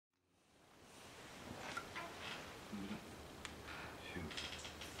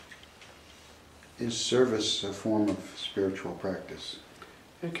Is service a form of spiritual practice?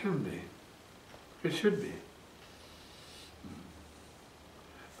 It can be. It should be.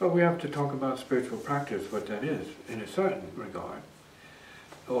 But we have to talk about spiritual practice, what that is, in a certain regard,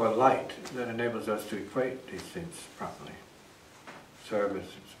 or light that enables us to equate these things properly. Service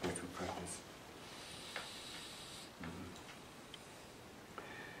and spiritual practice.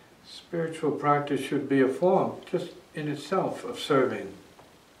 Spiritual practice should be a form, just in itself, of serving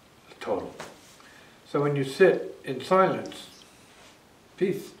the total. So when you sit in silence,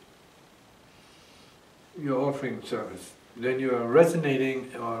 peace, you're offering service. Then you are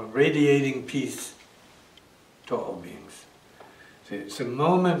resonating or radiating peace to all beings. See, it's a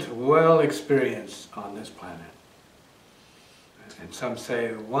moment well experienced on this planet. And some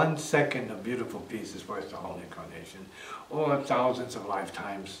say 1 second of beautiful peace is worth the whole incarnation, or thousands of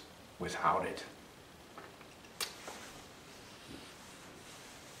lifetimes without it.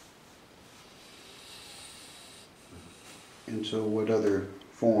 And so what other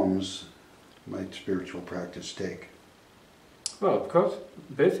forms might spiritual practice take? Well, of course,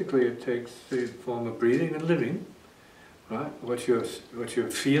 basically it takes the form of breathing and living, right? What you're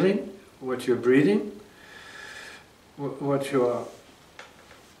feeling, what you're breathing, what you're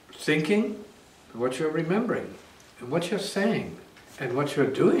thinking, what you're remembering, and what you're saying, and what you're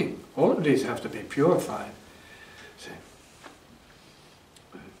doing. All of these have to be purified. See?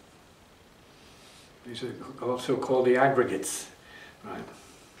 These are also called the aggregates, right?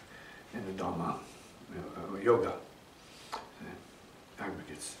 In the Dhamma, yoga.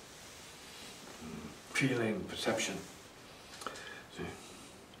 Aggregates. Feeling, perception, see?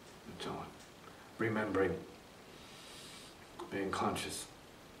 And so on. Remembering, being conscious,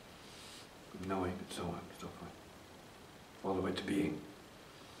 knowing, and so on and so forth. All the way to being.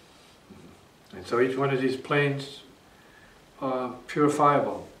 And so each one of these planes are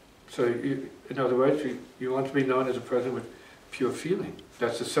purifiable. So in other words, you want to be known as a person with pure feeling.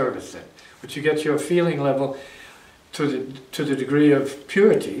 That's the service then. But you get your feeling level to the degree of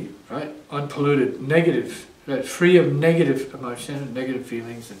purity, right? Unpolluted, negative, free of negative emotion and negative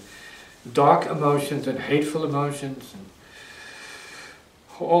feelings and dark emotions and hateful emotions and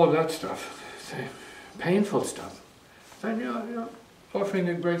all of that stuff, painful stuff. Then you're offering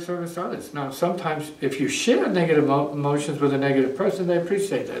a great service to others. Now, sometimes if you share negative emotions with a negative person, they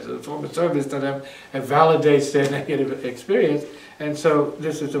appreciate that as a form of service to them and validates their negative experience. And so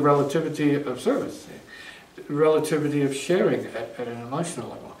this is the relativity of service. Relativity of sharing at an emotional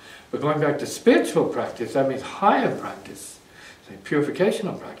level. But going back to spiritual practice, that means higher practice, say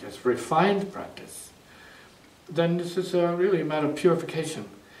purificational practice, refined practice. Then this is really a matter of purification,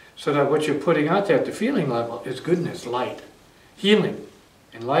 so that what you're putting out there at the feeling level is goodness, light, healing,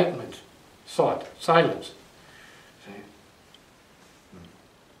 enlightenment, thought, silence. See?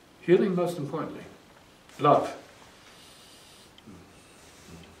 Healing most importantly, love.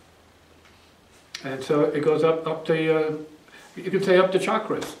 And so it goes up the, you could say up the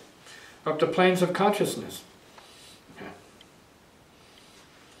chakras, up the planes of consciousness. Okay.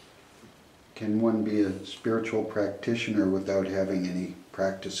 Can one be a spiritual practitioner without having any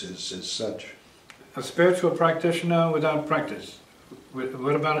practices as such? A spiritual practitioner without practice.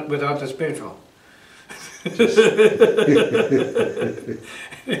 What about it without the spiritual?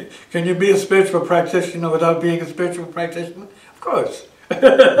 Can you be a spiritual practitioner without being a spiritual practitioner? Of course.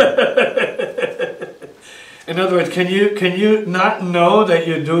 In other words, can you not know that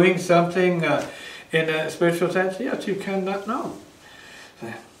you're doing something in a spiritual sense? Yes, you cannot know.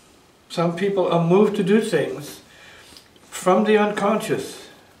 Some people are moved to do things from the unconscious,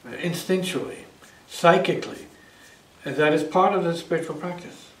 instinctually, psychically, and that is part of the spiritual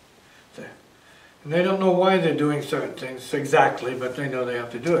practice. And they don't know why they're doing certain things exactly, but they know they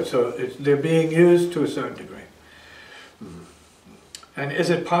have to do it. So they're being used to a certain degree. And is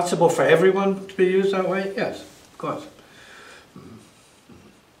it possible for everyone to be used that way? Yes, of course.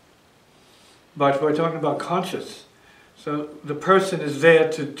 But we're talking about conscious. So the person is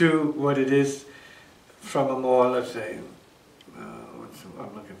there to do what it is from a more, let's say, what's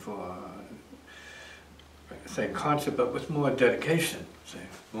I'm looking for, say conscious, but with more dedication, say,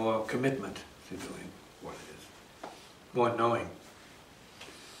 more commitment to doing what it is, more knowing.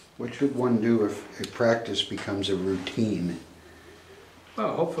 What should one do if a practice becomes a routine?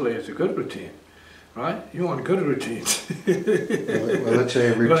 Well, hopefully it's a good routine, right? You want good routines. well, let's say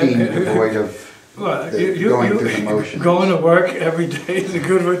a routine devoid of going through the motions. Going to work every day is a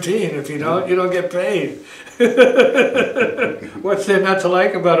good routine. If you don't get paid. What's there not to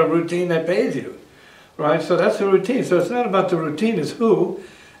like about a routine that pays you, right? So that's a routine. So it's not about the routine, it's who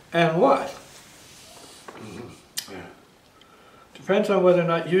and what. Depends on whether or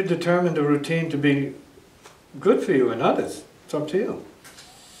not you determine the routine to be good for you and others. It's up to you.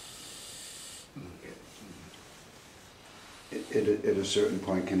 At a certain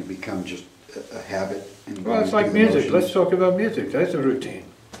point, can it become just a habit? Well, it's like music. Let's talk about music. That's a routine.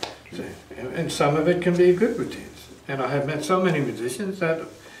 See? And some of it can be good routines. And I have met so many musicians that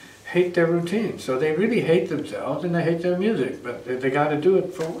hate their routine. So they really hate themselves and they hate their music, but they got to do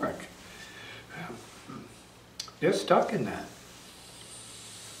it for work. They're stuck in that.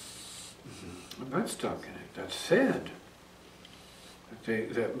 I'm not stuck in it. That's sad.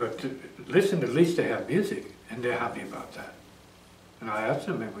 But listen, at least they have music, and they're happy about that. And I asked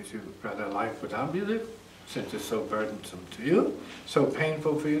them, would you rather life without music, since it's so burdensome to you, so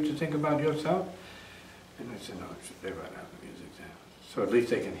painful for you to think about yourself? And they said, no, they'd rather have the music there. So at least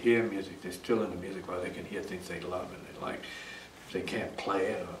they can hear music. They're still in the music while they can hear things they love and they like. If they can't play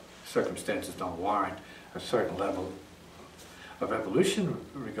it, or circumstances don't warrant a certain level of evolution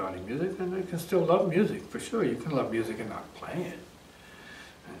regarding music, then they can still love music. For sure, you can love music and not play it.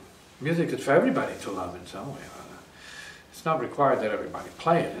 Music is for everybody to love in some way or other. It's not required that everybody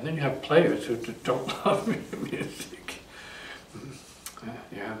play it. And then you have players who don't love music.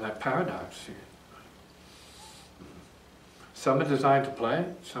 You have that paradox here. Some are designed to play,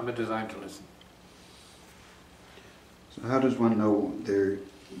 some are designed to listen. So how does one know they're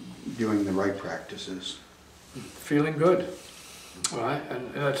doing the right practices? Feeling good. Right?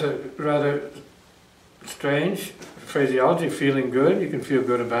 And that's a rather strange phraseology, feeling good. You can feel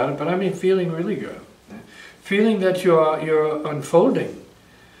good about it, but I mean feeling really good. Feeling that you're unfolding.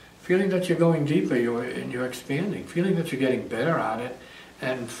 Feeling that you're going deeper, you're expanding. Feeling that you're getting better at it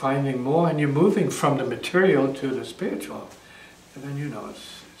and finding more, and you're moving from the material to the spiritual. And then you know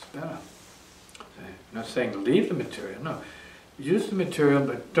it's better. I'm not saying to leave the material, no. Use the material,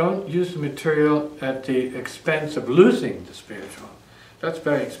 but don't use the material at the expense of losing the spiritual. That's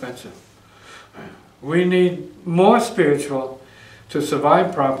very expensive. We need more spiritual to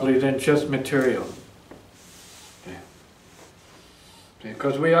survive properly than just material.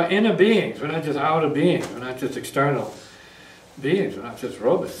 Because we are inner beings, we're not just outer beings, we're not just external beings, we're not just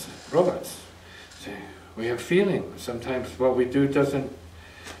robots. See, we have feelings. Sometimes what we do doesn't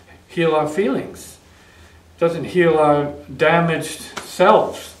heal our feelings, doesn't heal our damaged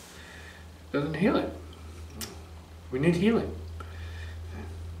selves, doesn't heal it. We need healing.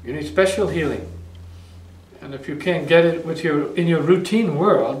 You need special healing. And if you can't get it in your routine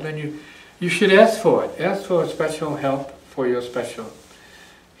world, then you should ask for it. Ask for special help for your special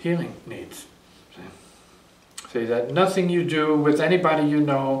healing needs. Say that nothing you do with anybody you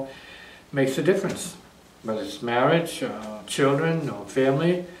know makes a difference. Whether it's marriage, children, or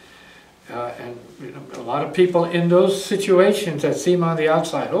family. And a lot of people in those situations that seem on the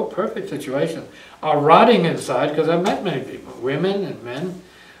outside, oh, perfect situation, are rotting inside, because I've met many people, women and men,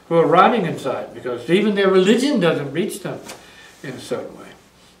 who are rotting inside because even their religion doesn't reach them in a certain way.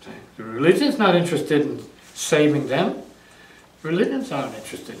 The religion's not interested in saving them. Religion's not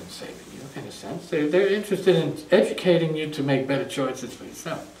interested in saving you, in a sense. They're interested in educating you to make better choices for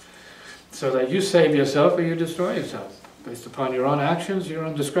yourself, so that you save yourself or you destroy yourself, based upon your own actions, your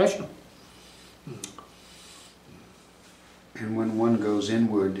own discretion. And when one goes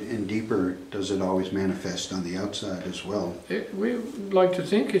inward and deeper, does it always manifest on the outside as well? We like to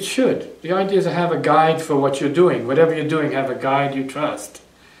think it should. The idea is to have a guide for what you're doing. Whatever you're doing, have a guide you trust.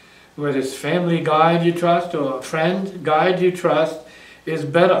 Whether it's family guide you trust or a friend guide you trust is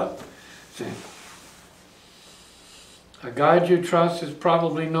better. See? A guide you trust is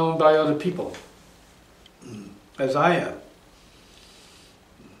probably known by other people, as I am.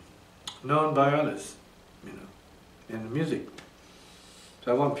 Known by others, in the music.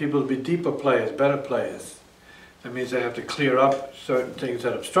 So I want people to be deeper players, better players. That means they have to clear up certain things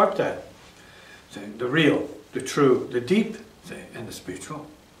that obstruct that. The real, the true, the deep, and the spiritual.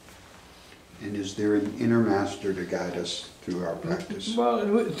 And is there an inner master to guide us through our practice?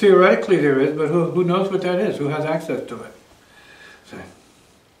 Well, theoretically there is, but who knows what that is? Who has access to it?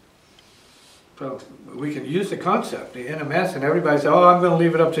 So we can use the concept, the inner master, and everybody says, oh, I'm going to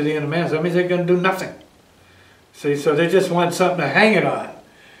leave it up to the inner master. That means they're going to do nothing. See, so they just want something to hang it on.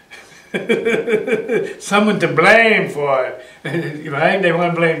 Someone to blame for it. Right? They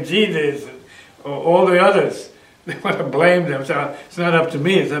want to blame Jesus or all the others. They want to blame them. So it's not up to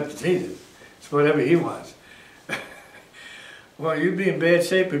me, it's up to Jesus. It's whatever he wants. Well, you'd be in bad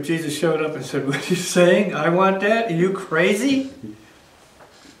shape if Jesus showed up and said, what are you saying? I want that? Are you crazy?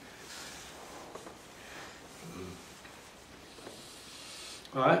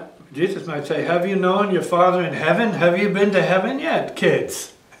 All right? Jesus might say, have you known your Father in heaven? Have you been to heaven yet,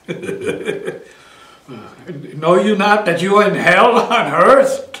 kids? Know you not that you are in hell on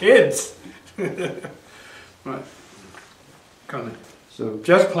earth, kids? Right. Coming. So,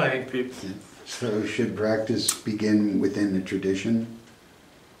 Just playing, people. so should practice begin within the tradition?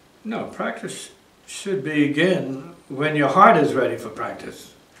 No, practice should begin when your heart is ready for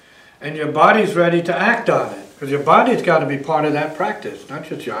practice. And your body's ready to act on it. Because your body's got to be part of that practice, not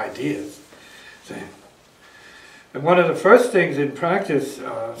just your ideas. See? And one of the first things in practice,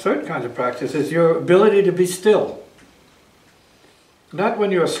 certain kinds of practice, is your ability to be still. Not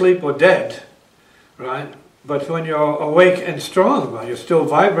when you're asleep or dead, right? But when you're awake and strong, when you're still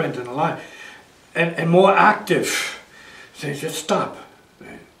vibrant and alive, and more active. See, just stop.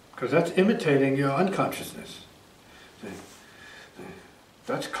 Because that's imitating your unconsciousness. See?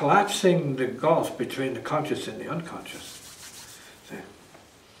 That's collapsing the gulf between the conscious and the unconscious. See?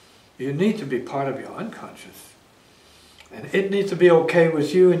 You need to be part of your unconscious. And it needs to be okay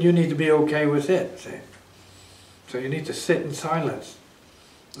with you, and you need to be okay with it. See? So you need to sit in silence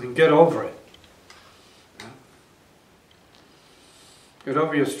and get over it. Get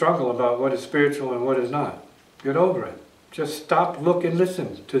over your struggle about what is spiritual and what is not. Get over it. Just stop, look, and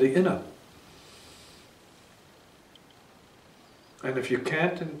listen to the inner. And if you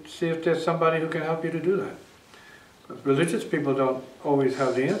can't, then see if there's somebody who can help you to do that. Because religious people don't always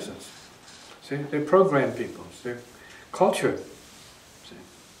have the answers. See, they're programmed people. They're cultured. See?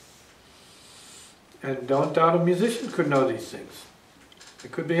 And don't doubt a musician could know these things.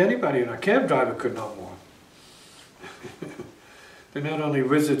 It could be anybody, and a cab driver could know more. They're not only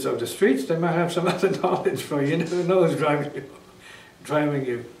wizards of the streets, they might have some other knowledge for you. You never know who's driving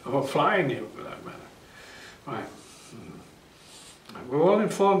you, or flying you, for that matter. Right. We're all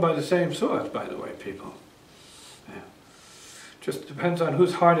informed by the same source, by the way, people. Yeah. Just depends on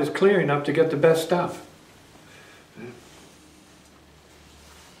whose heart is clear enough to get the best stuff. Yeah.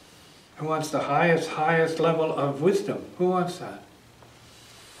 Who wants the highest level of wisdom? Who wants that?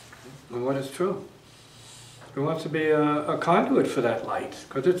 And what is true? Who wants to be a conduit for that light?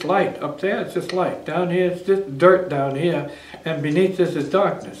 Because it's light. Up there, it's just light. Down here, it's just dirt down here. And beneath this is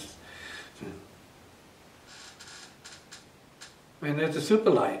darkness. And there's the super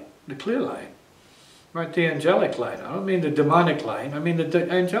light, the clear light. Right, the angelic light. I don't mean the demonic light. I mean the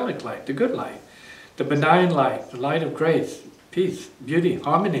angelic light, the good light. The benign light, the light of grace, peace, beauty,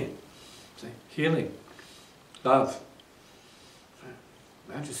 harmony, see? Healing, love,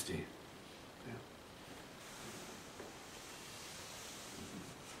 majesty.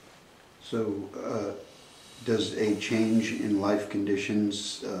 So, does a change in life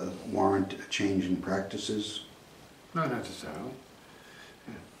conditions warrant a change in practices? Not necessarily.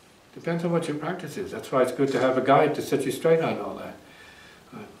 Yeah. Depends on what your practice is. That's why it's good to have a guide to set you straight on all that.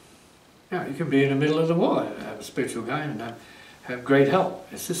 Yeah, you can be in the middle of the war and have a spiritual guide and have great help,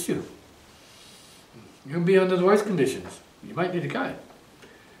 assist you. You can be under the worst conditions. You might need a guide.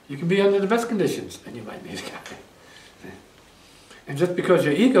 You can be under the best conditions, and you might need a guide. And just because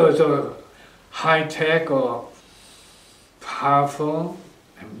your ego is so high-tech or powerful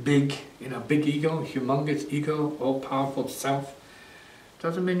and big, big ego, humongous ego, all-powerful self,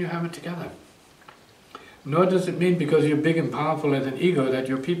 doesn't mean you have it together. Nor does it mean because you're big and powerful as an ego that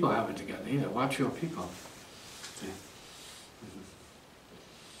your people have it together either. Watch your people. See?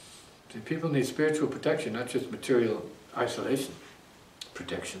 See, people need spiritual protection, not just material isolation.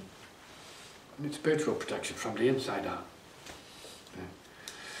 Protection. They need spiritual protection from the inside out.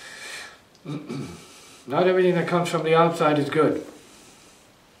 Not everything that comes from the outside is good.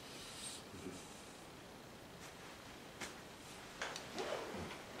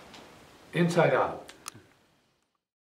 Inside out.